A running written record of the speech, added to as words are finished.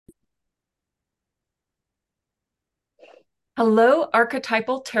Hello,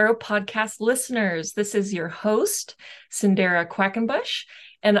 Archetypal Tarot Podcast listeners. This is your host, Sindera Quackenbush,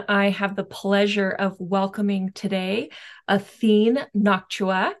 and I have the pleasure of welcoming today Athene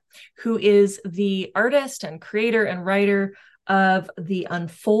Noctua, who is the artist and creator and writer of the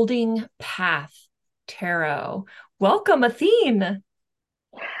Unfolding Path Tarot. Welcome, Athene.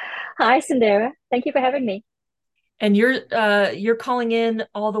 Hi, Sindera. Thank you for having me. And you're calling in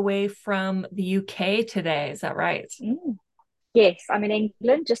all the way from the UK today, is that right? Mm. Yes, I'm in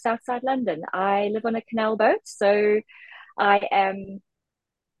England, just outside London. I live on a canal boat, so I am,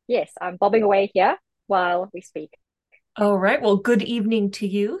 yes, I'm bobbing away here while we speak. All right. Well, good evening to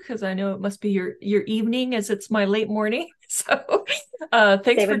you, because I know it must be your evening as it's my late morning. So thanks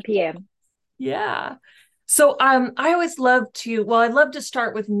for 7 p.m. yeah. So I always love to, well, I love to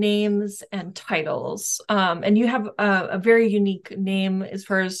start with names and titles. And you have a very unique name as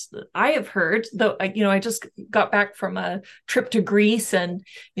far as I have heard, though I just got back from a trip to Greece and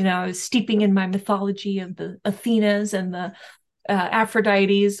I was steeping in my mythology of the Athenas and the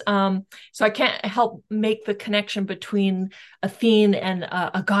Aphrodites. So I can't help make the connection between Athene and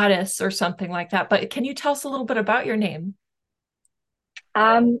a goddess or something like that. But can you tell us a little bit about your name?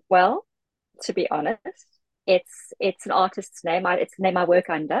 Well, to be honest, it's an artist's name. It's the name I work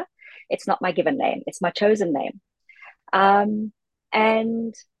under. It's not my given name. It's my chosen name. Um,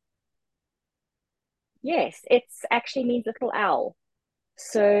 and yes, it's actually means little owl.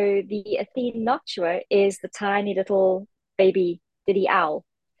 So the Athene Noctua is the tiny little baby diddy owl.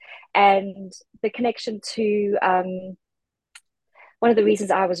 And the connection to one of the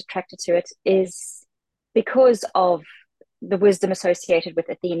reasons I was attracted to it is because of the wisdom associated with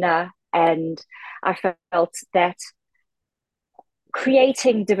Athena. And I felt that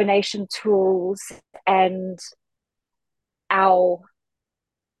creating divination tools and our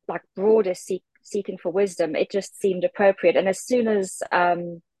like broader seeking for wisdom, it just seemed appropriate. And as soon as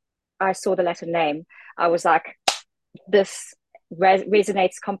I saw the Latin name, I was like, this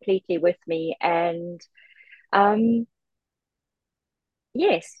resonates completely with me. And um,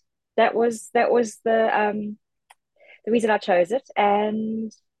 yes, that was the reason I chose it.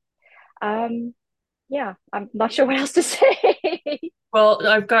 And um, yeah, I'm not sure what else to say. Well,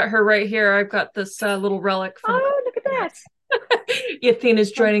 I've got her right here. I've got this little relic from Oh, look at that!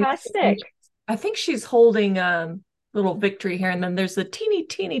 Athena's joining us. And Fantastic. I think she's holding little victory here, and then there's a teeny,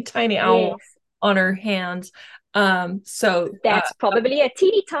 teeny, tiny owl Yes, on her hands. So that's probably a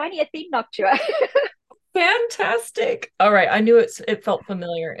teeny tiny Athene Noctua. fantastic. All right, I knew it felt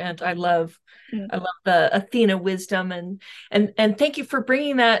familiar, and I love the Athena wisdom, and thank you for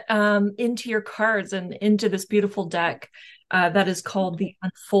bringing that into your cards and into this beautiful deck that is called the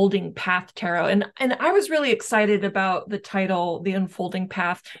Unfolding Path Tarot. And I was really excited about the title, The Unfolding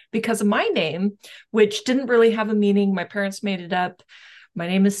Path, because of my name, which didn't really have a meaning. My parents made it up. My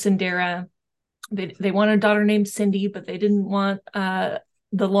name is Sindera. They wanted a daughter named Cindy, but they didn't want the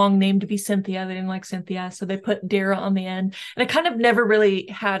long name to be Cynthia. They didn't like Cynthia, so they put Dara on the end. And it kind of never really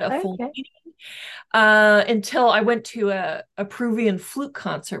had a full Okay. meaning until I went to a Peruvian flute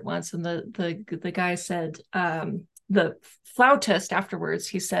concert once, and the guy said the flautist afterwards.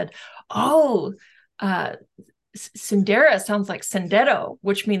 He said, "Oh, uh, Sendera sounds like sendero,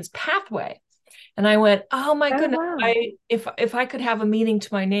 which means pathway." And I went, "Oh my Oh goodness! wow, If I could have a meaning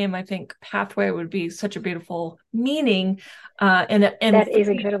to my name, I think pathway would be such a beautiful meaning." And that for is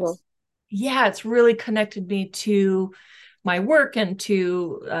me, incredible. yeah, it's really connected me to my work and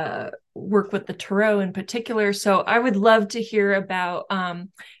to work with the tarot in particular. So I would love to hear about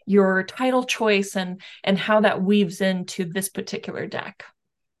your title choice and how that weaves into this particular deck.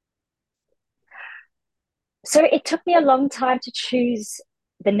 So it took me a long time to choose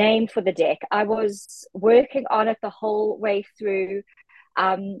the name for the deck. I was working on it the whole way through.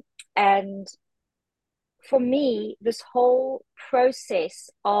 Um, and for me, this whole process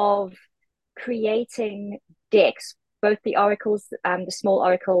of creating decks, both the oracles, the small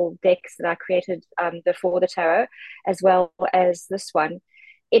oracle decks that I created before the tarot, as well as this one,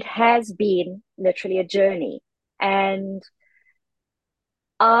 it has been literally a journey. And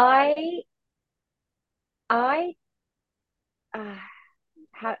I, I, uh,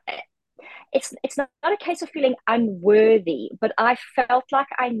 how, it's not a case of feeling unworthy, but I felt like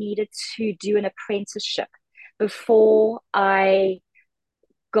I needed to do an apprenticeship before I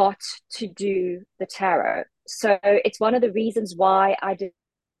got to do the tarot. So it's one of the reasons why I did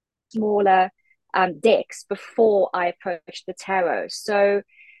smaller decks before I approached the tarot. So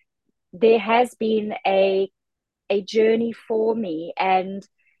there has been a journey for me, and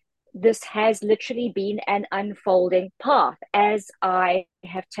this has literally been an unfolding path as I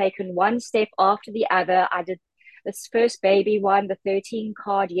have taken one step after the other. this first baby one, the 13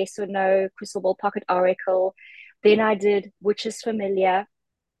 card, yes or no, crystal ball pocket oracle. Then I did Witch's Familiar,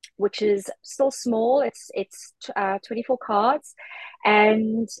 which is still small. It's 24 cards.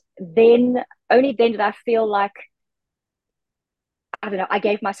 And then only then did I feel like, I don't know, I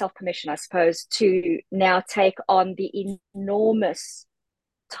gave myself permission, I suppose, to now take on the enormous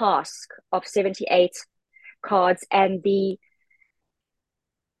task of 78 cards. And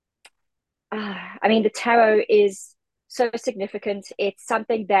I mean, the tarot is so significant. It's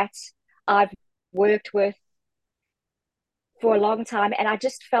something that I've worked with for a long time. And I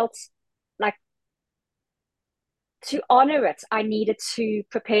just felt like, to honor it, I needed to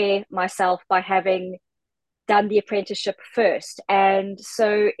prepare myself by having done the apprenticeship first. And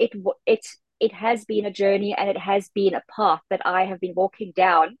so it has been a journey, and it has been a path that I have been walking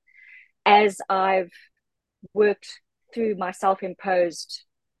down as I've worked through my self-imposed,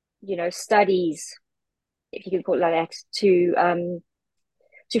 studies, if you can call it like that, to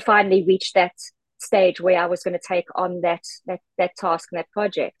finally reach that stage where I was going to take on that task and that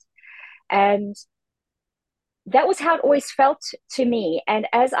project. And that was how it always felt to me. And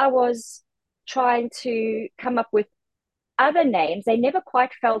as I was trying to come up with other names, they never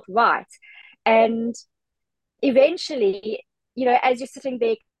quite felt right. And eventually, as you're sitting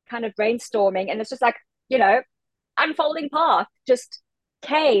there kind of brainstorming, and it's just like, unfolding path just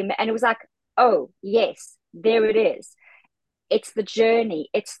came, and it was like, oh, yes, there it is. It's the journey,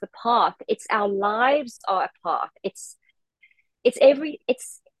 it's the path, it's our lives are a path. It's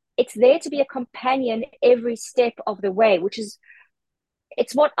there to be a companion every step of the way, which is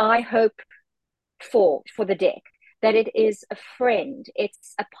it's what I hope for the deck, that it is a friend,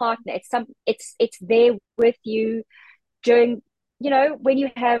 it's a partner, it's there with you during, when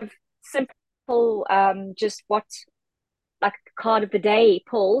you have simple just what, like, card of the day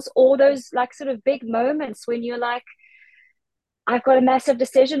pulls, or those like sort of big moments when you're like, I've got a massive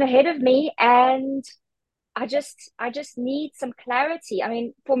decision ahead of me, and I just need some clarity. I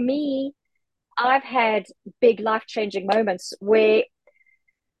mean, for me, I've had big life-changing moments where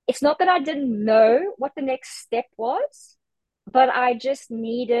it's not that I didn't know what the next step was, but I just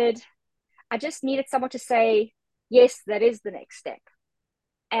needed someone to say, yes, that is the next step.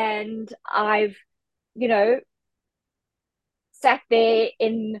 And I've, you know, sat there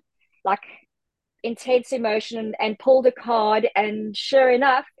in like intense emotion and pulled a card, and sure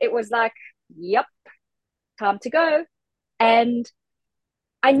enough, it was like, yep, time to go. And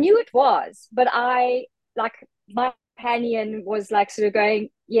I knew it was, but my companion was like sort of going,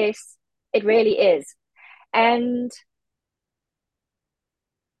 yes, it really is. And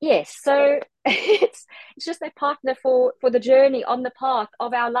yes, so it's just a partner for the journey on the path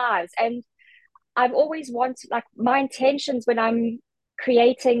of our lives. And I've always wanted, like, my intentions when I'm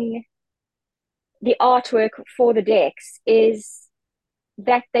creating the artwork for the decks is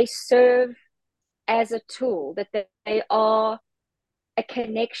that they serve as a tool, that they are a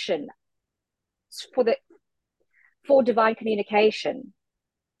connection for the for divine communication.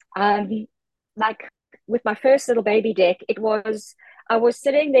 Like with my first little baby deck, I was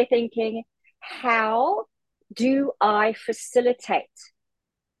sitting there thinking, how do I facilitate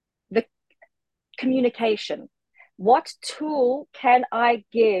the communication? What tool can I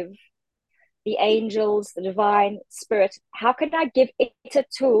give the angels, the divine spirit? How can I give it a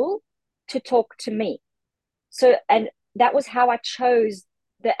tool to talk to me? So, and that was how I chose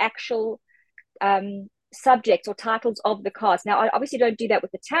the actual subjects or titles of the cards. Now, I obviously don't do that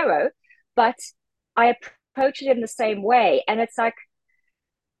with the tarot, but I approach it in the same way. And it's like,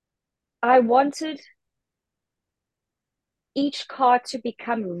 I wanted each card to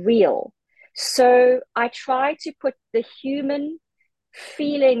become real. So I try to put the human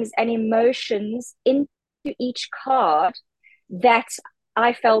feelings and emotions into each card that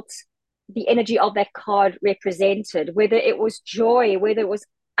I felt the energy of that card represented, whether it was joy, whether it was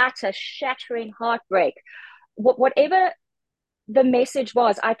utter shattering heartbreak, whatever the message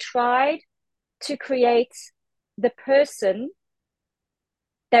was, I tried to create the person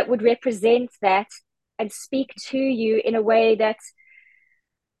that would represent that and speak to you in a way that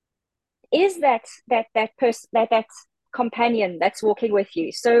is that person, that companion that's walking with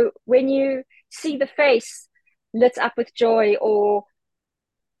you. So when you see the face lit up with joy or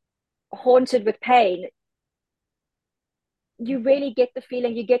haunted with pain, you really get the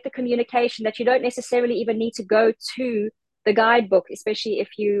feeling, you get the communication that you don't necessarily even need to go to the guidebook, especially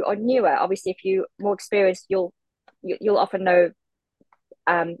if you are newer. Obviously, if you're more experienced, you'll often know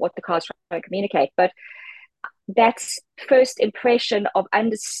what the card's trying to communicate. But that's first impression of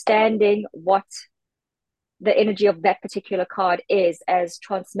understanding what the energy of that particular card is, as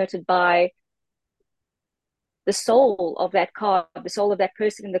transmitted by the soul of that card, the soul of that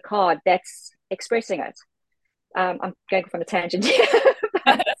person in the card that's expressing it. I'm going from a tangent here.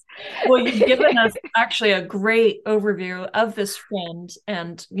 Well, you've given us actually a great overview of this friend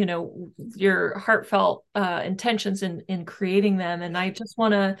and, your heartfelt intentions in creating them. And I just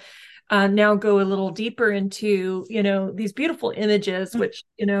want to now go a little deeper into, these beautiful images, which,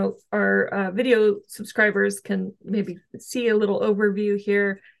 our video subscribers can maybe see a little overview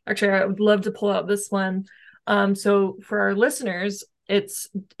here. Actually, I would love to pull out this one. So for our listeners,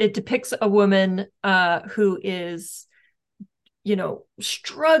 it depicts a woman who is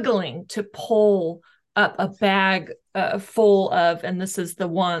struggling to pull up a bag full of, and this is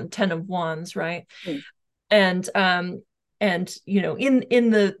the 10 of wands, right? Mm. And in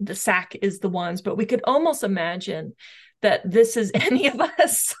the sack is the wands, but we could almost imagine that this is any of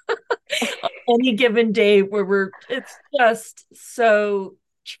us on any given day where it's just so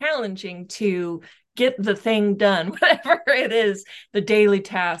challenging to get the thing done, whatever it is, the daily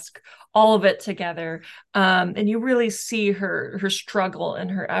task, all of it together. And you really see her struggle and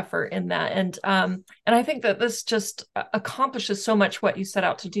her effort in that. And I think that this just accomplishes so much what you set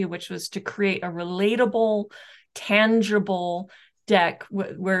out to do, which was to create a relatable, tangible deck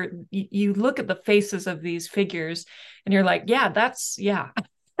where you look at the faces of these figures and you're like, yeah.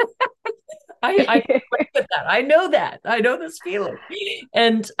 I get that. I know that. I know this feeling.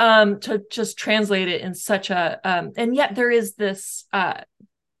 And to just translate it in such a and yet there is this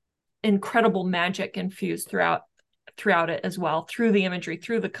incredible magic infused throughout it as well, through the imagery,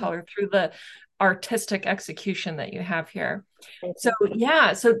 through the color, through the artistic execution that you have here. So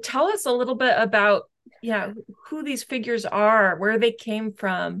tell us a little bit about who these figures are, where they came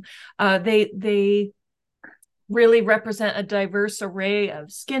from. They really represent a diverse array of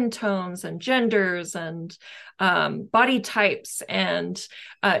skin tones and genders and body types and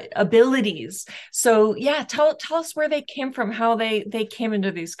abilities. So tell us where they came from, how they came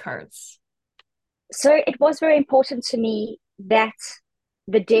into these cards. So it was very important to me that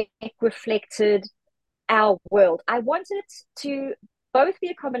the deck reflected our world. I wanted it to both be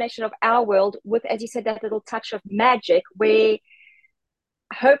a combination of our world with, as you said, that little touch of magic where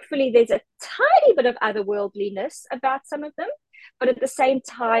hopefully there's a tiny bit of otherworldliness about some of them, but at the same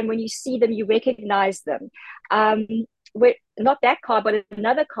time, when you see them, you recognize them. Not that card, but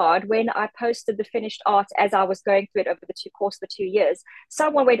another card, when I posted the finished art as I was going through it over the course of the 2 years,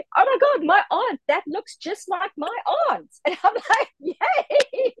 someone went, "Oh my God, my aunt, that looks just like my aunt." And I'm like, yay!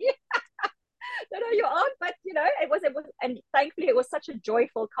 No, no, your aunt, but it was, and thankfully it was such a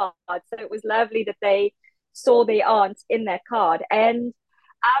joyful card. So it was lovely that they saw their aunt in that card. And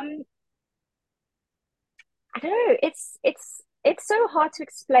um, I don't know. It's so hard to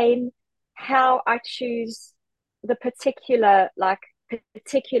explain how I choose the particular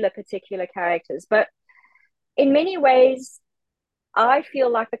characters, but in many ways, I feel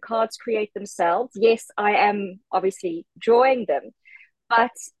like the cards create themselves. Yes, I am obviously drawing them,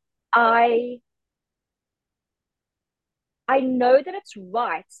 but I I know that it's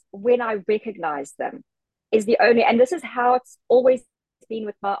right when I recognize them. Is the only, and this is how it's always been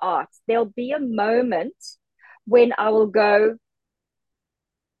with my art. There'll be a moment when I will go,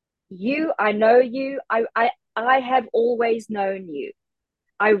 "You, I know you. I have always known you.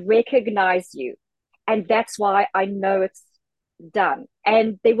 I recognize you, and that's why I know it's done."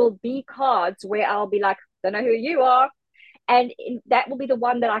 And there will be cards where I'll be like, "Don't know who you are." And that will be the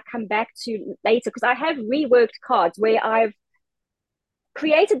one that I come back to later, because I have reworked cards where I've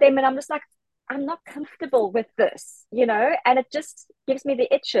created them and I'm just like, I'm not comfortable with this, and it just gives me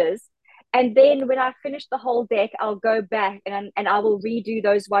the itches. And then when I finish the whole deck, I'll go back and I will redo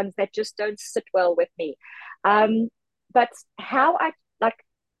those ones that just don't sit well with me. But how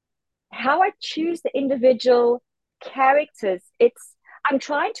I choose the individual characters, I'm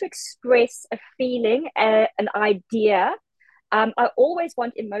trying to express a feeling, an idea. I always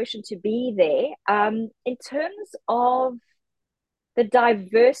want emotion to be there. In terms of the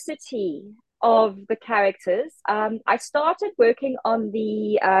diversity of the characters, I started working on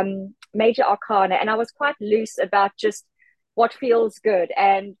the major arcana, and I was quite loose about just what feels good.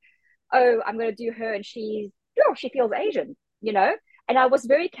 And I'm going to do her, and she feels Asian, And I was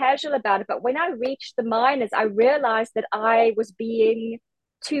very casual about it. But when I reached the minors, I realized that I was being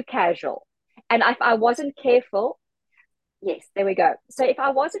too casual, and if I wasn't careful, yes, there we go. So if I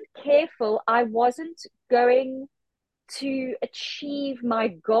wasn't careful, I wasn't going to achieve my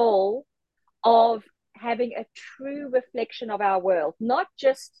goal of having a true reflection of our world, not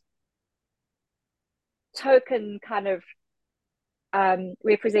just token kind of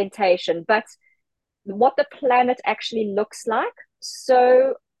representation, but what the planet actually looks like.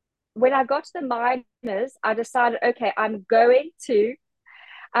 So when I got to the minors, I decided, okay, I'm going to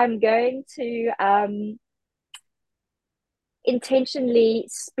intentionally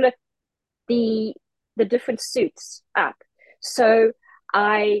split the the different suits up. So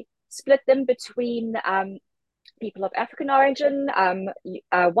I split them between people of African origin,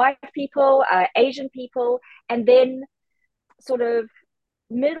 white people, Asian people, and then sort of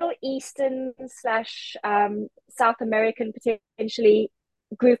Middle Eastern slash South American potentially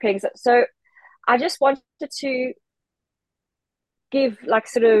groupings. So I just wanted to give like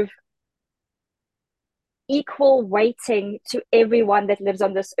sort of equal weighting to everyone that lives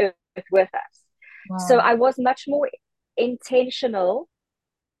on this earth with us. So Wow. I was much more intentional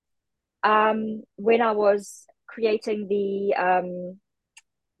when I was creating the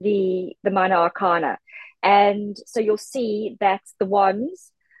minor arcana. And so you'll see that the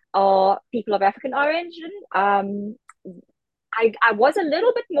ones are people of African origin. I was a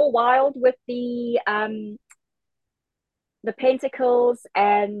little bit more wild with the pentacles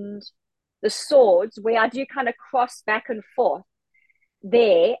and the swords, where I do kind of cross back and forth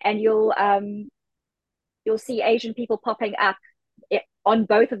there, and you'll see Asian people popping up on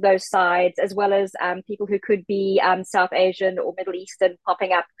both of those sides, as well as people who could be South Asian or Middle Eastern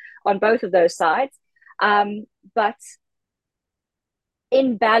popping up on both of those sides. But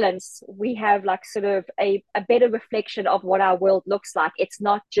in balance, we have like sort of a better reflection of what our world looks like. It's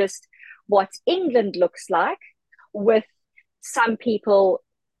not just what England looks like with some people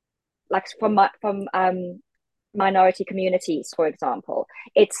like from minority communities, for example.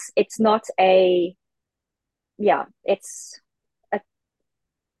 It's not a yeah, it's a,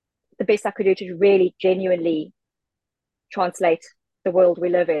 the best I could do to really genuinely translate the world we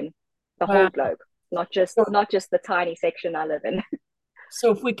live in, the whole Wow. globe, not just the tiny section I live in.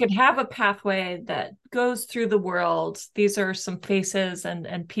 So if we could have a pathway that goes through the world, these are some faces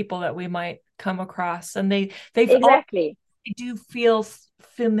and people that we might come across, and they've all Exactly. they do feel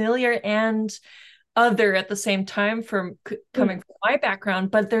familiar and other at the same time from coming Mm, from my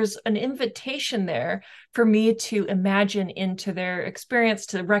background, but there's an invitation there for me to imagine into their experience,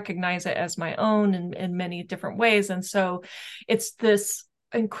 to recognize it as my own in many different ways. And so it's this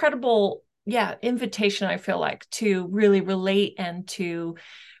incredible, yeah, invitation, I feel like, to really relate and to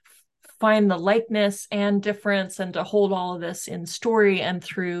find the likeness and difference and to hold all of this in story and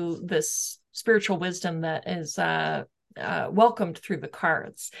through this spiritual wisdom that is welcomed through the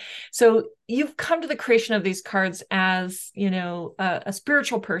cards. So you've come to the creation of these cards as, you know, a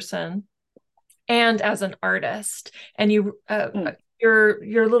spiritual person and as an artist. And mm, your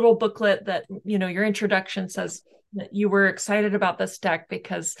little booklet that, you know, your introduction says that you were excited about this deck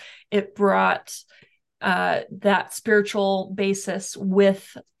because it brought that spiritual basis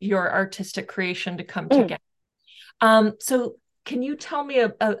with your artistic creation to come mm. together. So can you tell me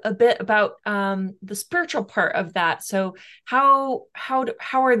a bit about the spiritual part of that? So how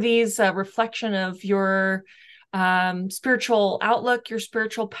are these a reflection of your spiritual outlook, your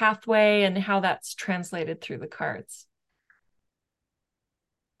spiritual pathway, and how that's translated through the cards?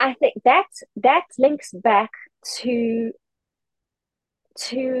 I think that links back to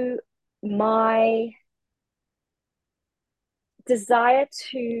to my desire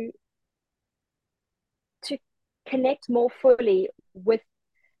to connect more fully with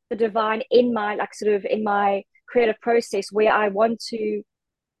the divine in my like sort of in my creative process, where I want to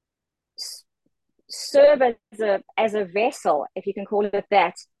serve as a vessel, if you can call it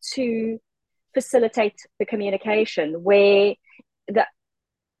that, to facilitate the communication, where the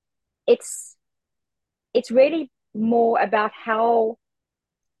it's it's really more about how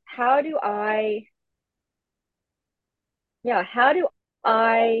do I how do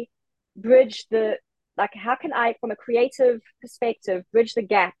I bridge the like how can I, from a creative perspective, bridge the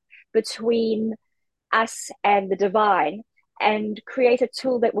gap between us and the divine and create a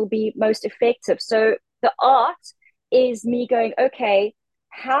tool that will be most effective. So the art is me going, okay,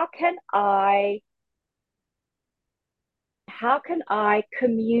 how can I how can I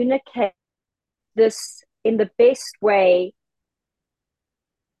communicate this in the best way,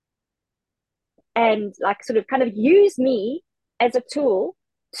 and like sort of kind of use me as a tool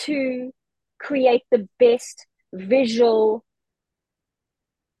to create the best visual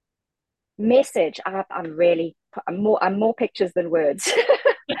message. I'm more pictures than words.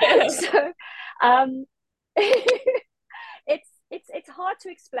 So um it's hard to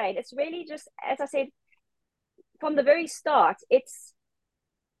explain. It's really just, as I said from the very start, it's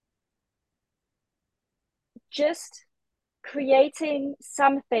just creating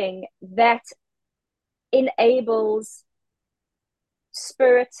something that enables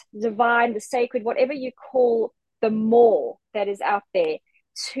spirit, divine, the sacred, whatever you call the more that is out there,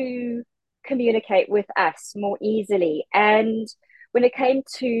 to communicate with us more easily. And when it came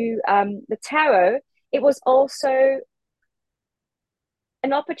to the tarot, it was also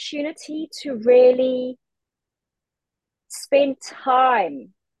an opportunity to really spend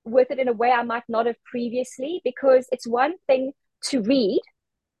time with it in a way I might not have previously, because it's one thing to read,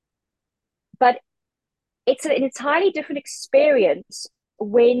 but it's an entirely different experience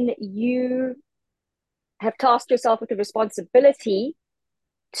when you have tasked yourself with the responsibility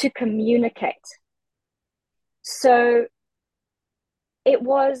to communicate. So it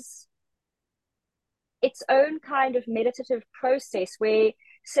was its own kind of meditative process where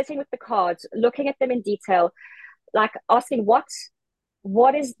sitting with the cards, looking at them in detail, like asking what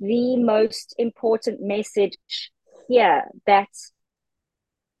is the most important message here that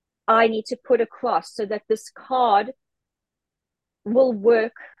I need to put across so that this card will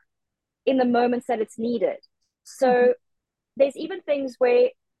work in the moments that it's needed. So Mm-hmm. there's even things where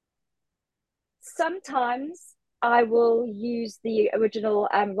sometimes I will use the original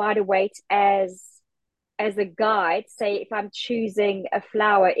Rider-Waite as a guide, say if I'm choosing a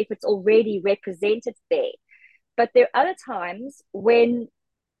flower, if it's already represented there. But there are other times when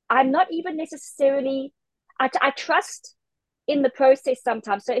I'm not even necessarily, I trust in the process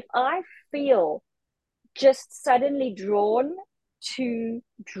sometimes. So if I feel just suddenly drawn to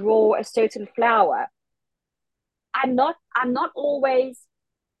draw a certain flower, I'm not always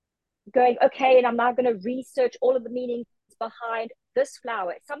going, okay, and I'm now going to research all of the meanings behind this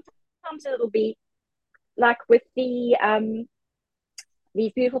flower. Sometimes it'll be like with these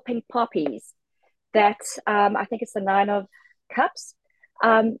beautiful pink poppies that I think it's the 9 of Cups.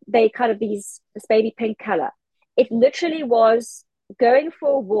 They kind of this baby pink color. It literally was going for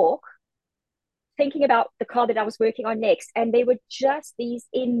a walk, thinking about the card that I was working on next, and they were just these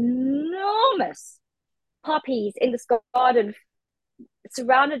enormous poppies in this garden,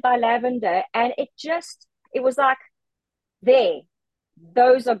 surrounded by lavender, and it was like, there,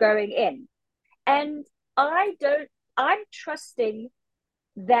 those are going in, and I'm trusting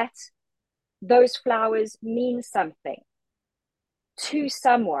that those flowers mean something to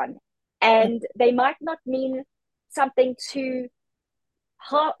someone, and they might not mean something to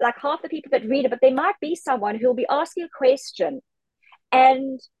half the people that read it, but there might be someone who'll be asking a question,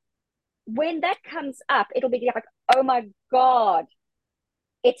 and when that comes up, it'll be like, oh my god,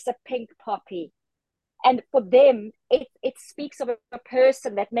 it's a pink poppy, and for them it speaks of a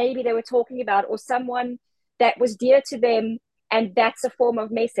person that maybe they were talking about, or someone that was dear to them, and that's a form of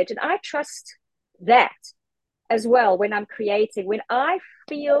message. And I trust that as well when I'm creating. When I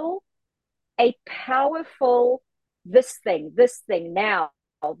feel a powerful this thing now,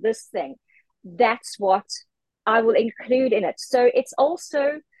 this thing, that's what I will include in it. So it's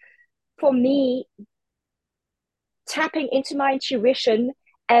also, for me, tapping into my intuition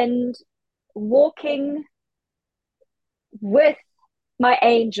and walking with my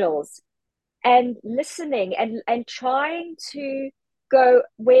angels and listening and trying to go,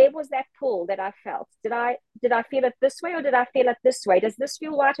 where was that pull that I felt? Did I feel it this way, or did I feel it this way? Does this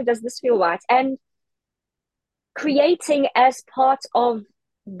feel right, or does this feel right? And creating as part of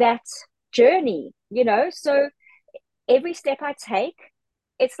that journey, so every step I take,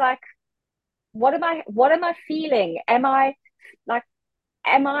 it's like, what am I feeling? Am I like,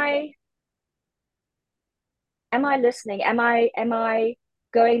 am I listening? Am I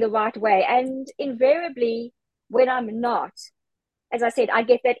going the right way? And invariably, when I'm not, as I said, I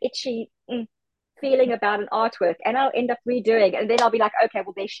get that itchy feeling about an artwork, and I'll end up redoing, and then I'll be like, okay,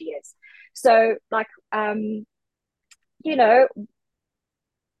 well, there she is. So like, you know,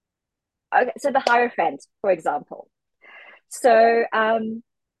 okay, so the Hierophant, for example. So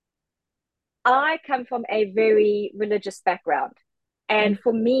I come from a very religious background, and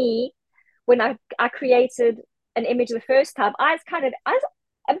for me, when I created an image the first time, I was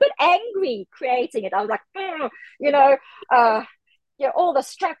a bit angry creating it. I was like, you know, uh, all the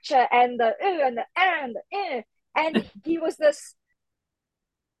structure and the and the and the and he was this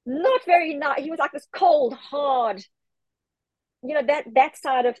not very nice. He was like this cold, hard, that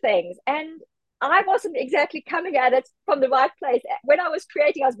side of things, and I wasn't exactly coming at it from the right place. When I was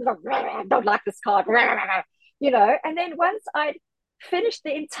creating, I was like, I don't like this card, and then once I'd finished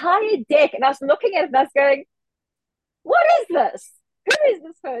the entire deck and I was looking at it and I was going, what is this? Who is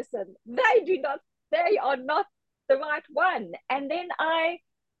this person? They are not the right one. And then I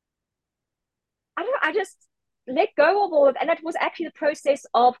just let go of all of it. And that was actually the process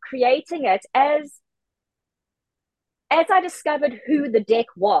of creating it as I discovered who the deck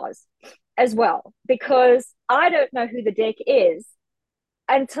was as well, because I don't know who the deck is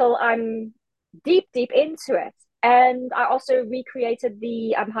until I'm deep, deep into it. And I also recreated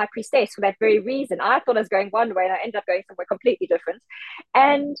the High Priestess for that very reason. I thought I was going one way and I ended up going somewhere completely different.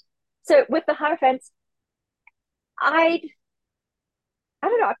 And so with the Hierophant, I I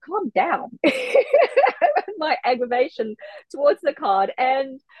don't know, I calmed down my aggravation towards the card.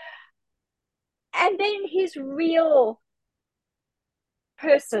 And then his real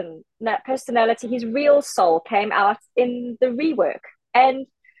personality, his real soul came out in the rework. And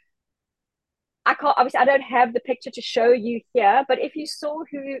I can't, obviously I don't have the picture to show you here, but if you saw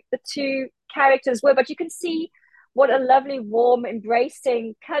who the two characters were, but you can see what a lovely, warm,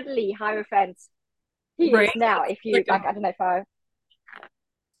 embracing, cuddly Hierophant he Right. is now. If you Like like, I don't know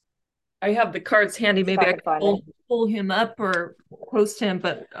I have the cards handy. if Maybe I I can can find them. pull him up or post him.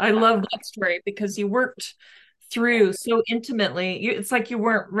 But I love that story because you worked through so intimately. It's like you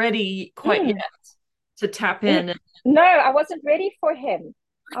weren't ready quite yet Mm. to tap Mm. in. No, I wasn't ready for him.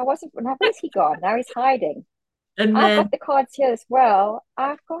 I wasn't. Now, where's he gone? Now he's hiding. And I've got then, the cards here as well.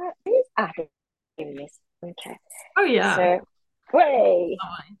 I've got these. Here he is. Okay. oh yeah. So, way.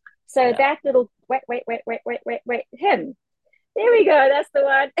 So Yeah. that little wait. Him. There we go. That's the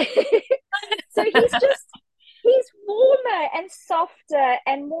one. So he's warmer and softer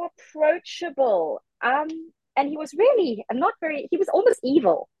and more approachable. And he was really not very. He was almost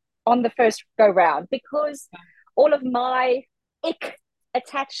evil on the first go round because all of my ick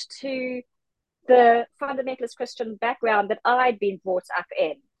attached to the fundamentalist Christian background that I'd been brought up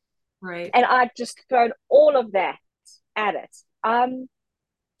in, Right. and I'd just thrown all of that at it.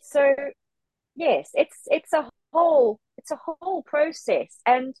 So yes, it's a whole process,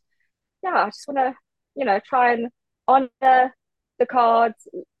 and yeah, I just want to try and honor the cards,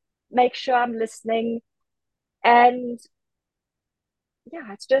 make sure I'm listening, and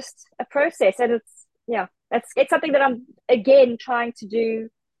yeah, it's just a process, and it's something that I'm again trying to do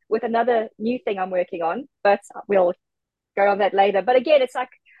with another new thing I'm working on, but we'll go on that later. But again, it's like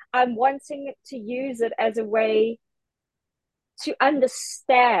I'm wanting to use it as a way to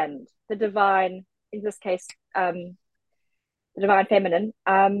understand the divine, in this case, the divine feminine,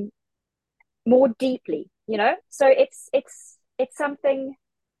 more deeply. So it's something.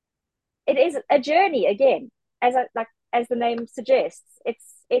 It is a journey again, as the name suggests.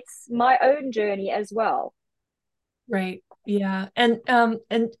 It's my own journey as well. Right. Yeah. And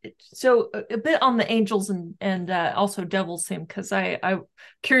so a bit on the angels and also devils theme because I'm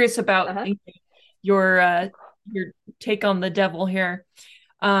curious about Uh-huh. your take on the devil here.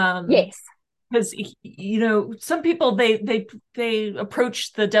 Um Yes. because some people they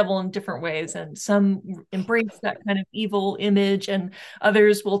approach the devil in different ways, and some embrace that kind of evil image, and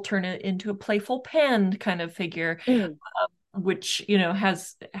others will turn it into a playful pan kind of figure, Mm. which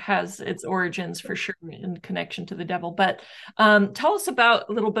has its origins for sure in connection to the devil. But tell us about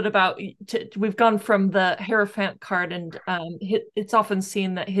a little bit about we've gone from the Hierophant card, and it's often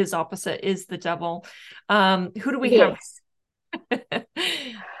seen that his opposite is the devil. Who do we have? Yes.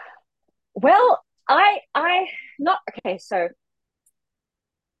 Well, I not okay. So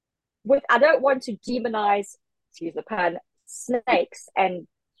with I don't want to demonize, to use the pun, snakes and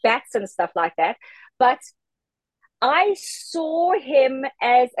bats and stuff like that, but I saw him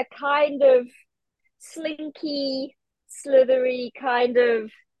as a kind of slinky, slithery kind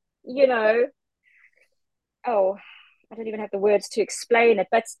of, you know, oh, I don't even have the words to explain it,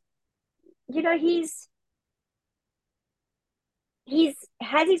 but he's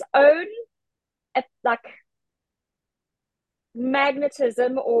has his own like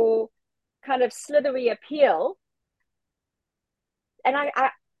magnetism or kind of slithery appeal, and I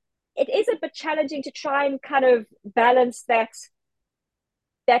it is a bit challenging to try and kind of balance that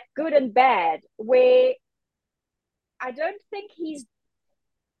good and bad, where I don't think he's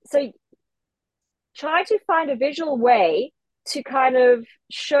so try to find a visual way to kind of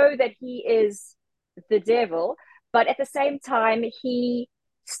show that he is the devil, but at the same time he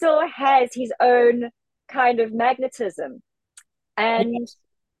still has his own kind of magnetism. And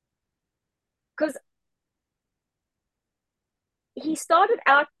because he started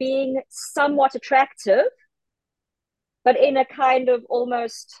out being somewhat attractive, but in a kind of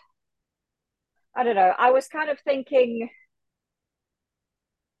almost, I don't know, I was kind of thinking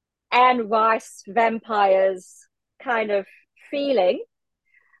Anne Rice vampires kind of feeling.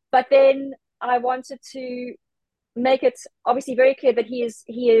 But then I wanted to make it obviously very clear that he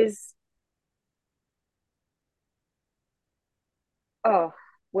is oh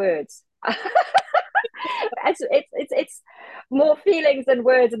words. It's more feelings than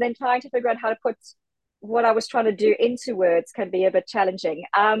words, and then trying to figure out how to put what I was trying to do into words can be a bit challenging.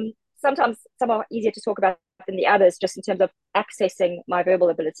 Sometimes some are easier to talk about than the others, just in terms of accessing my verbal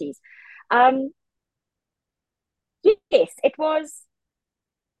abilities. Um, yes, it was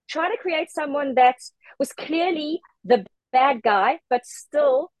trying to create someone that was clearly the bad guy, but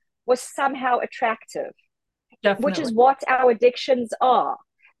still was somehow attractive, which Definitely. is what our addictions are.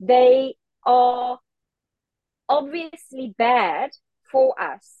 They are obviously bad for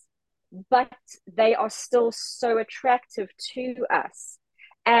us, but they are still so attractive to us.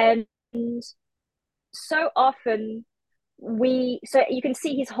 And so often so you can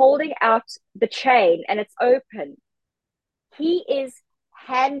see he's holding out the chain and it's open. He is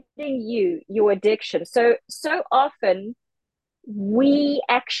handing you your addiction. So often we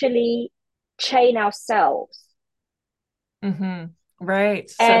actually chain ourselves. Mm-hmm. Right.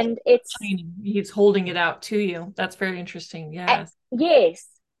 So And it's he's holding it out to you. That's very interesting. Yes. yes,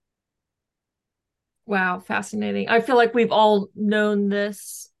 Wow, fascinating. I feel like we've all known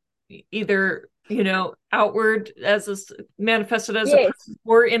this either, outward as manifested as a yes, person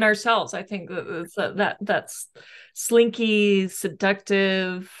or in ourselves. I think that's slinky,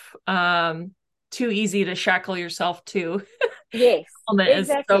 seductive, too easy to shackle yourself to yes, element is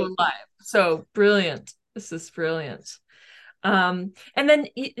so exactly. alive. So brilliant. This is brilliant. And then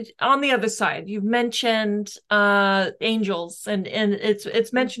on the other side, you've mentioned angels, and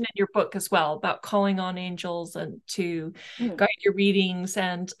it's Mm, mentioned in your book as well about calling on angels and to mm, guide your readings.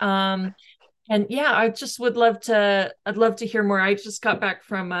 And yeah, I'd love to hear more. I just got back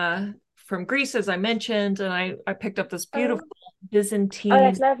from Greece, as I mentioned, and I picked up this beautiful oh, oh,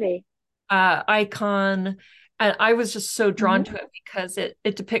 that's Byzantine lovely. icon. And I was just so drawn Hmm. to it because it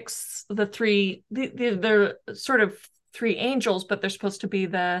depicts the sort of three angels, but they're supposed to be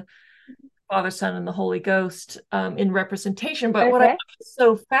the Father, Son, and the Holy Ghost in representation. But what I Okay. find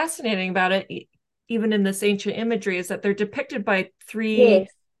so fascinating about it, even in this ancient imagery, is that they're depicted by three. Yes,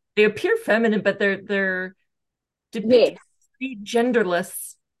 They appear feminine, but they're depicted yes, as three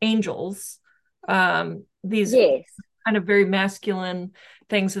genderless angels. These yes. kind of very masculine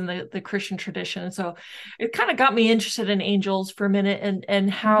things in the Christian tradition. And so it kind of got me interested in angels for a minute and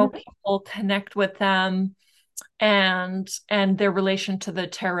how Hmm. people connect with them and their relation to the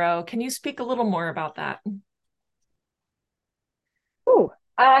tarot. Can you speak a little more about that? Ooh.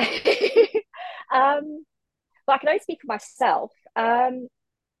 Um, well, I can only speak for myself.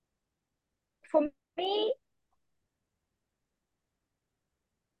 For me,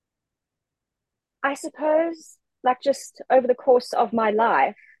 I suppose, like just over the course of my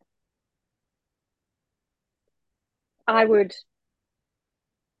life, I would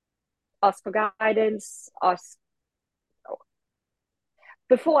ask for guidance, ask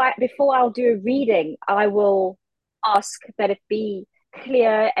before I'll do a reading, I will ask that it be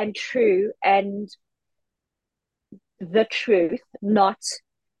clear and true and the truth, not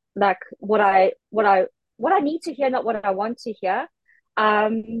like what I need to hear, not what I want to hear.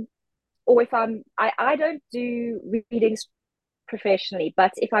 Um, or if I don't do readings professionally,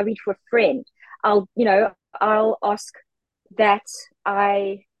 but if I read for a friend, I'll ask that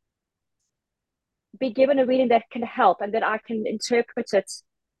I be given a reading that can help and that I can interpret it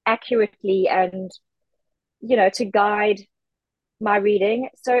accurately and to guide my reading.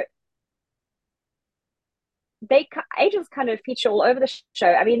 So they angels kind of feature all over the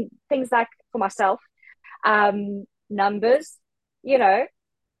show. I mean, things like for myself, numbers, you know,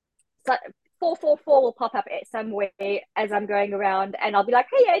 so 444 will pop up somewhere as I'm going around, and I'll be like,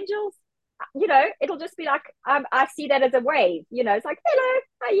 "Hey, angels." It'll just be like I see that as a wave. It's like, "Hello,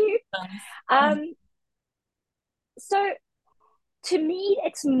 how are you?" Nice. Um, so to me,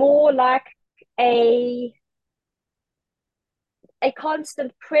 it's more like a a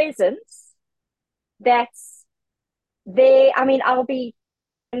constant presence that's there. I mean, I'll be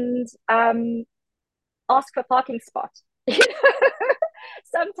and ask for a parking spot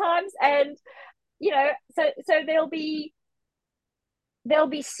sometimes, and so there'll be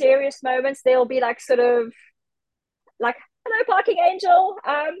serious moments. There'll be like sort of like, "Hello, parking angel.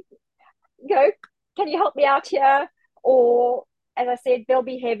 You know, can you help me out here?" Or, as I said, there'll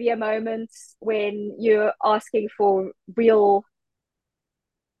be heavier moments when you're asking for real,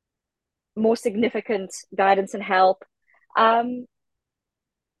 more significant guidance and help. Um,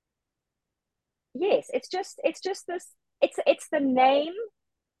 yes, it's just this. It's the name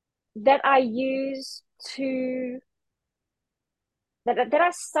that I use to that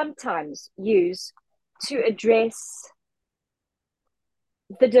I sometimes use to address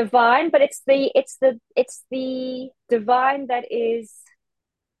the divine, but it's the divine that is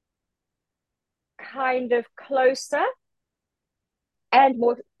kind of closer and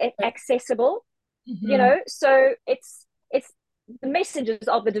more accessible. Mm-hmm. So it's the messengers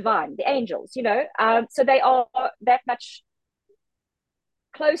of the divine, the angels. So they are that much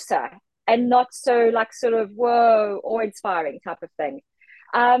closer and not so like sort of whoa or inspiring type of thing.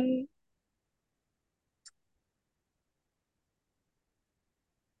 Um,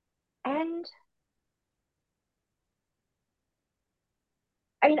 and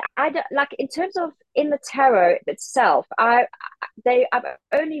I mean, I don't like in terms of in the tarot itself. I've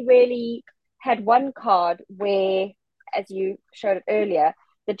only really had one card where, as you showed it earlier,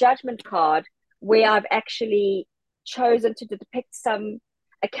 the Judgment card, where I've actually chosen to depict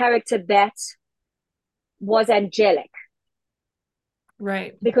a character that was angelic.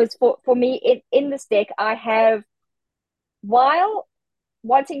 Right. Because for me in this deck, I have, while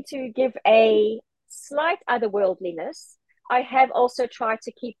wanting to give a slight otherworldliness, I have also tried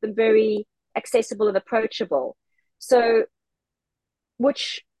to keep them very accessible and approachable. So,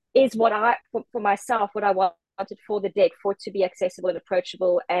 which is what for myself, what I wanted for the deck, for it to be accessible and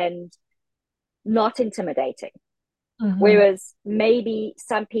approachable and not intimidating. Mm-hmm. Whereas maybe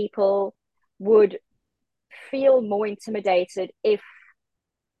some people would feel more intimidated if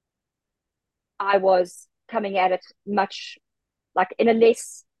I was coming at it much like in a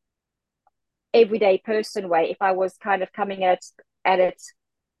less everyday person way, if I was kind of coming at it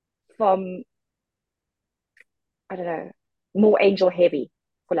from, I don't know, more angel heavy,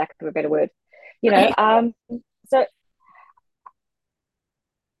 for lack of a better word, you know. Right. So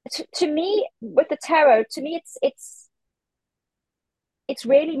to me, with the tarot, to me, it's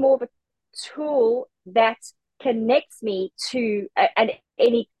really more of a tool that connects me to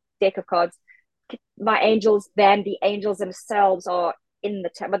any deck of cards, my angels, than the angels themselves are in the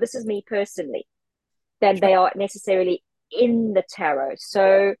tarot. But this is me personally, than they are necessarily in the tarot.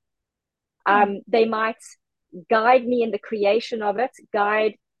 So they might guide me in the creation of it,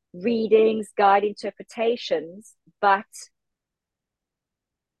 guide readings, guide interpretations, but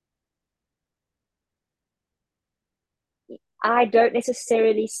I don't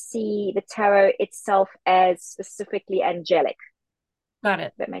necessarily see the tarot itself as specifically angelic. Got it.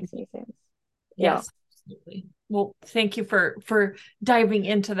 If that makes any sense. Yeah. Yes, absolutely. Well, thank you for diving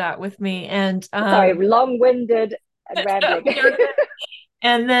into that with me. And Sorry, long-winded and rambling. you're good.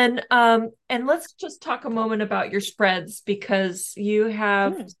 And then and let's just talk a moment about your spreads, because you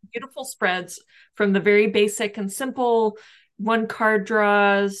have Mm, beautiful spreads from the very basic and simple one card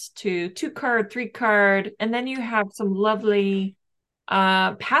draws to two card, three card, and then you have some lovely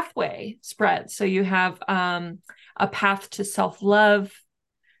pathway spreads. So you have a path to self-love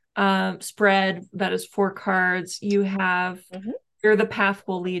spread that is four cards. You have mhm. Where the Path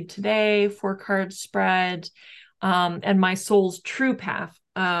Will Lead Today, four card spread, and My Soul's True Path,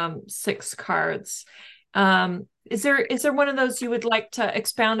 six cards. Is there one of those you would like to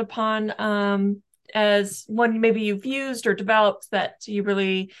expound upon, as one maybe you've used or developed that you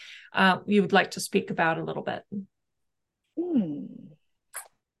would like to speak about a little bit? Hmm.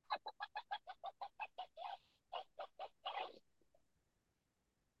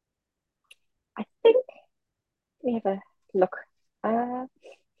 I think we have a look. Uh,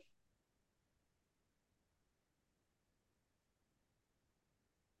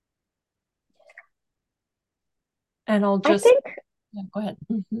 And I'll I just think, yeah, go ahead.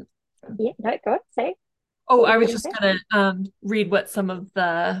 Mhm. yeah, no, go on, say. Oh, What were I you was going to just say? gonna read what some of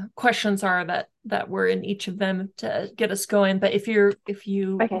the questions are that were in each of them to get us going. But if you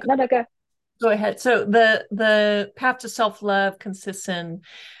Okay, no, no, go. go ahead. So the path to self-love consists in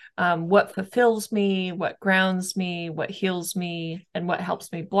what fulfills me, what grounds me, what heals me, and what helps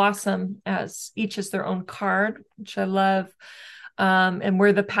me blossom, as each is their own card, which I love. And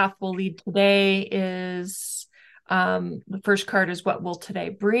Where the Path Will Lead Today is the first card is What Will Today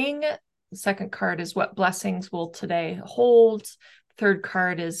Bring? The second card is What Blessings Will Today Hold? Third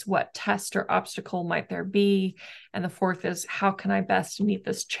card is What test or obstacle might there be? And the fourth is How can I best meet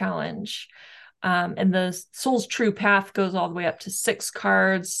this challenge? And the Soul's True Path goes all the way up to six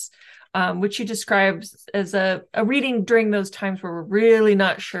cards, which you described as a reading during those times where we're really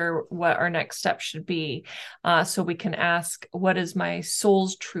not sure what our next step should be. So we can ask, what is my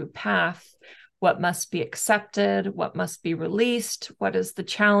soul's true path? What must be accepted? What must be released? What is the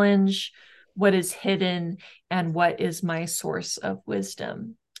challenge? What is hidden? And what is my source of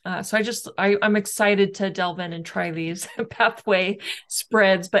wisdom? I'm excited to delve in and try these pathway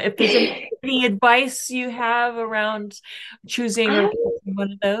spreads. But if there's any advice you have around choosing or um, developing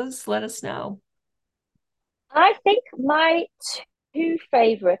one of those, let us know. I think my two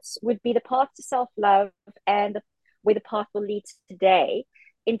favorites would be the path to self-love and where the path will lead today,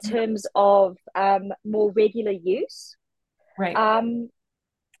 in terms of more regular use. Right. Um,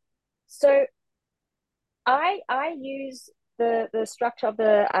 so I use the structure of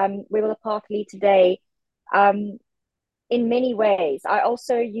the where will the path lead today, um, in many ways. I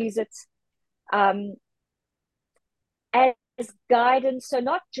also use it um, as guidance. So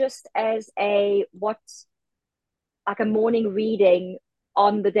not just as a what like a morning reading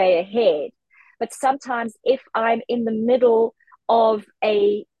on the day ahead, but sometimes if I'm in the middle of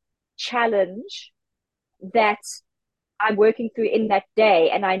a challenge that I'm working through in that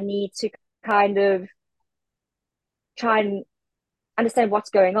day and I need to kind of try and understand what's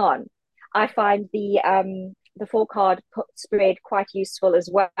going on, I find the four card spread quite useful as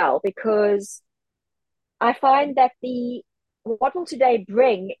well, because I find that the what will today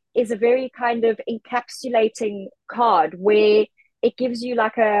bring is a very kind of encapsulating card where it gives you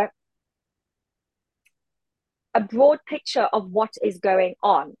like a broad picture of what is going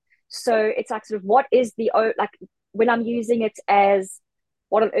on. So it's like sort of what is the like when I'm using it as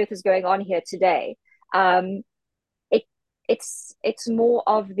what on earth is going on here today. It it's more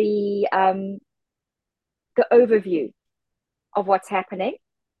of the overview of what's happening,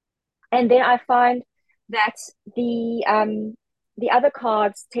 and then I find that the other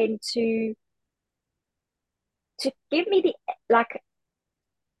cards tend to give me the like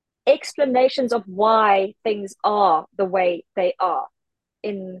explanations of why things are the way they are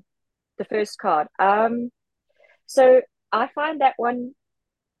in the first card. So I find that one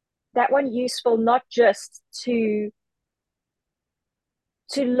useful, not just to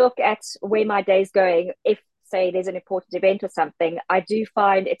look at where my day's going. If say there's an important event or something, I do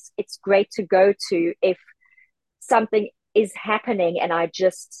find it's great to go to if something is happening and I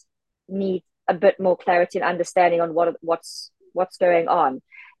just need a bit more clarity and understanding on what's going on.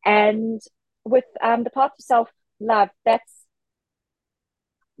 And with the path of self love, that's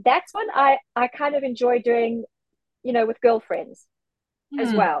one I kind of enjoy doing, with girlfriends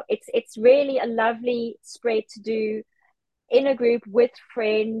as Hmm. well. It's really a lovely spread to do in a group with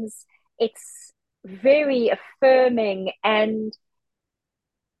friends. It's very affirming, and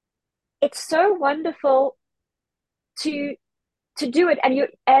it's so wonderful to do it. And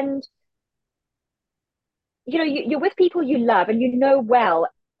you're with people you love and well,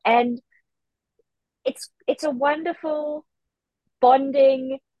 and it's a wonderful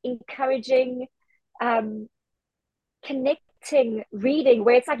bonding, encouraging, um, connecting reading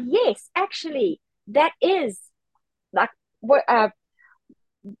where it's like, yes, actually, that is like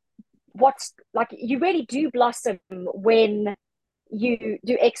what's like you really do blossom when you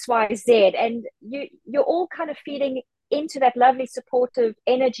do X, Y, Z, and you're all kind of feeding into that lovely supportive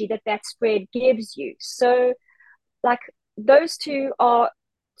energy that spread gives you. So like those two are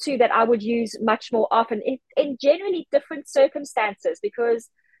two that I would use much more often in generally different circumstances, because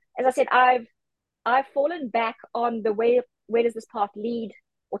as I said, I've fallen back on the way where does this path lead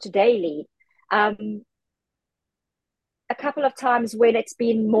or today lead, um a couple of times when it's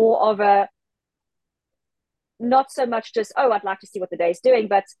been more of a not so much just, oh, I'd like to see what the day's doing,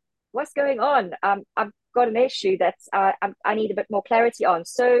 but what's going on. I've got an issue that I need a bit more clarity on.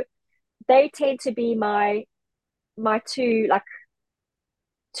 So they tend to be my two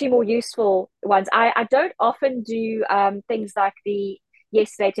more useful ones. I don't often do things like the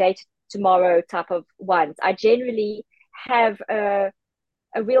yesterday, today, tomorrow type of ones. I generally have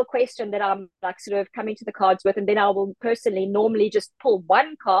a real question that I'm like sort of coming to the cards with, and then I will personally normally just pull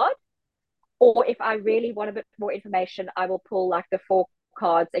one card, or if I really want a bit more information, I will pull like the four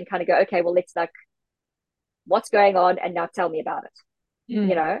cards and kind of go, okay, well, let's like, what's going on? And now tell me about it,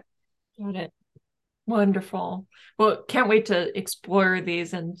 you Mm, know? got it. Wonderful. Well, can't wait to explore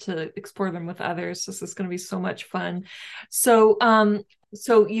these and to explore them with others. This is going to be so much fun. So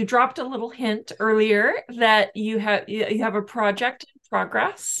you dropped a little hint earlier that you have a project in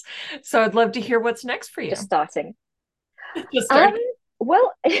progress. So I'd love to hear what's next for Just you. starting. Just Um, start.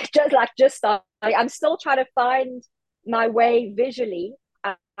 well, just starting. I'm still trying to find my way visually.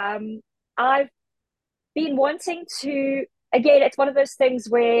 Um, I've been wanting to, again, it's one of those things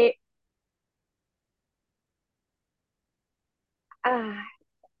where, uh,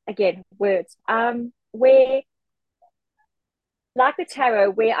 again, words, where like the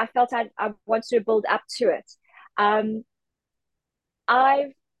tarot, where I felt I wanted to build up to it. Um,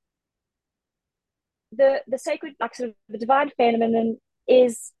 I've the sacred, like sort of the divine feminine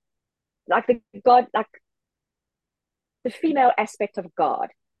is like the God, like the female aspect of God.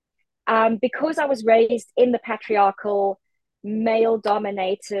 Because I was raised in the patriarchal, male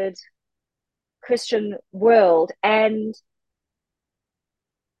dominated Christian world, and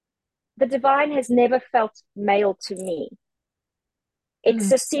the divine has never felt male to me. It Mm,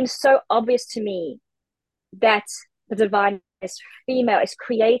 just seems so obvious to me that the divine is female, is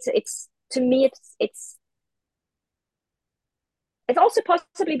created. It's to me, it's also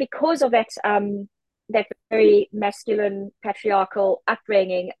possibly because of that very masculine patriarchal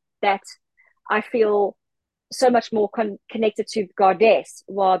upbringing that I feel so much more connected to goddess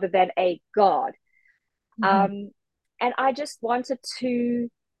rather than a god. Mm-hmm. And I just wanted to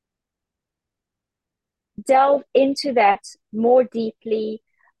delve into that more deeply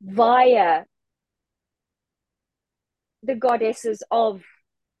via the goddesses of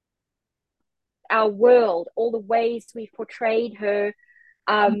our world, all the ways we've portrayed her,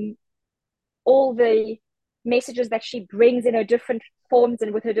 um, all the messages that she brings in her different forms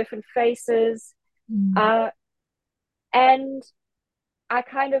and with her different faces. Mm-hmm. Uh, and I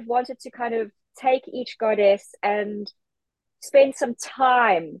kind of wanted to kind of take each goddess and spend some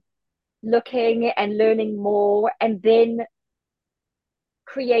time looking and learning more, and then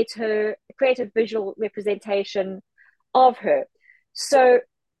create a visual representation of her. So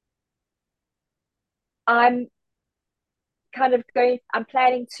I'm I'm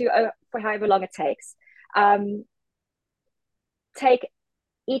planning to, for however long it takes, um, take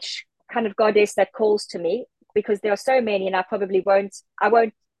each kind of goddess that calls to me, because there are so many and I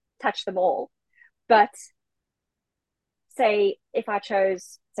won't touch them all. But say if I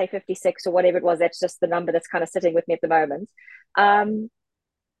chose, say, 56 or whatever it was, that's just the number that's kind of sitting with me at the moment. Um,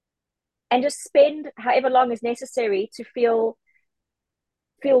 and just spend however long is necessary to feel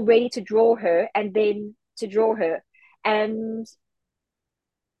ready to draw her, and then to draw her. And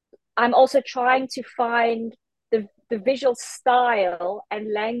I'm also trying to find the visual style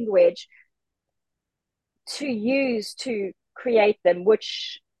and language to use to create them,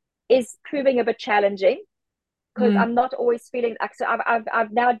 which is proving a bit challenging because Mm-hmm. I'm not always feeling like, so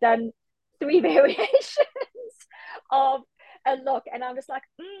I've now done three variations of a look, and I'm just like,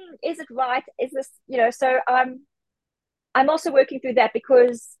 is it right? Is this, so I'm also working through that,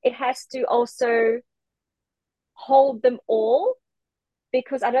 because it has to also hold them all,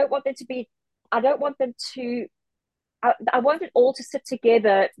 because I don't want them to, I want it all to sit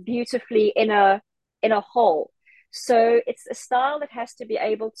together beautifully in a whole. So it's a style that has to be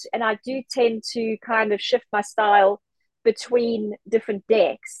able to, and I do tend to kind of shift my style between different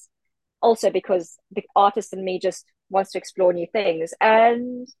decks, also because the artist in me just wants to explore new things.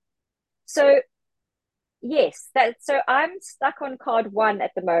 And so yes, that so I'm stuck on card one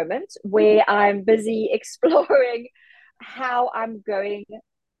at the moment, where I'm busy exploring how I'm going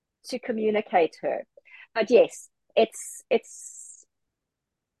to communicate her. But yes, it's it's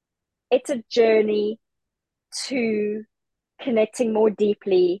it's a journey to connecting more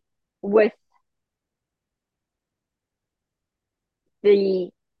deeply with the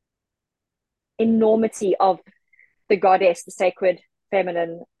enormity of the goddess, the sacred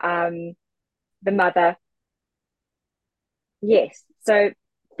feminine, the mother. Yes. So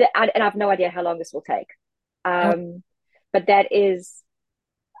and I have no idea how long this will take. Oh, Um, but that is,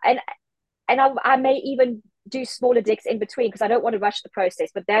 and I may even do smaller decks in between, because I don't want to rush the process.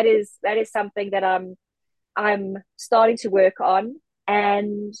 But that is something that I'm starting to work on.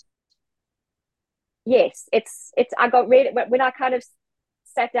 And yes, it's I got really, when I kind of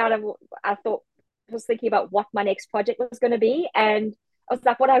sat down and I thought, was thinking about what my next project was going to be, and I was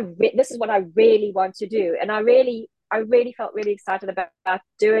like, this is what I really want to do, and I really felt really excited about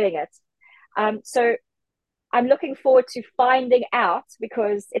doing it. So I'm looking forward to finding out,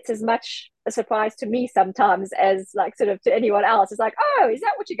 because it's as much a surprise to me sometimes as like sort of to anyone else. It's like, oh, is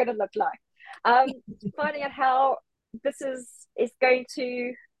that what you're going to look like? Finding out how this is going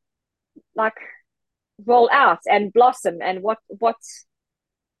to like roll out and blossom, and what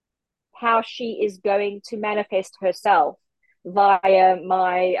how she is going to manifest herself via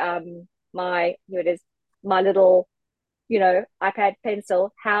my here it is, my little, iPad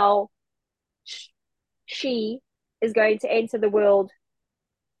pencil, how she is going to enter the world,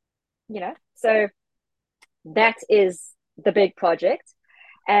 so that is the big project.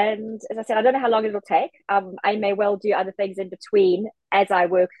 And as I said, I don't know how long it will take. I may well do other things in between as I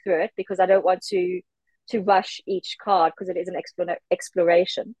work through it, because I don't want to rush each card, because it is an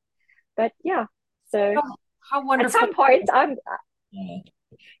exploration. But yeah, so how at wonderful. some point, I'm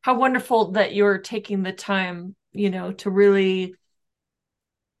How wonderful that you're taking the time, to really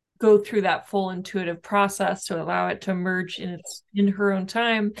go through that full intuitive process to allow it to emerge in her own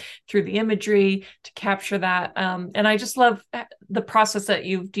time through the imagery to capture that. And I just love the process that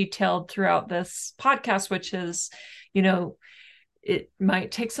you've detailed throughout this podcast, which is, it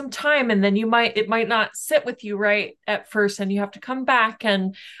might take some time, and then it might not sit with you right at first, and you have to come back.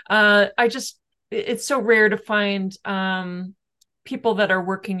 And it's so rare to find people that are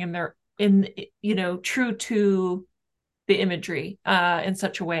working true to the imagery in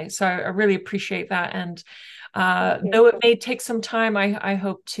such a way. So I really appreciate that. And thank you. though it may take some time, I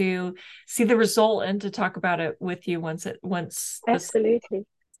hope to see the result and to talk about it with you once this Absolutely.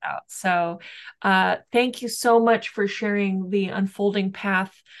 out. So thank you so much for sharing the Unfolding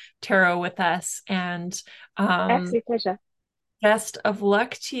Path tarot with us. And Absolute pleasure. best of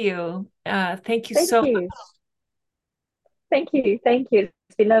luck to you. Thank you Thank so much. you. Thank you. Thank you.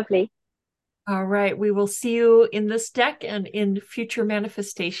 It's been lovely. All right. We will see you in this deck and in future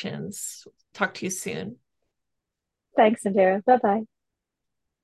manifestations. Talk to you soon. Thanks, Indira. Bye bye.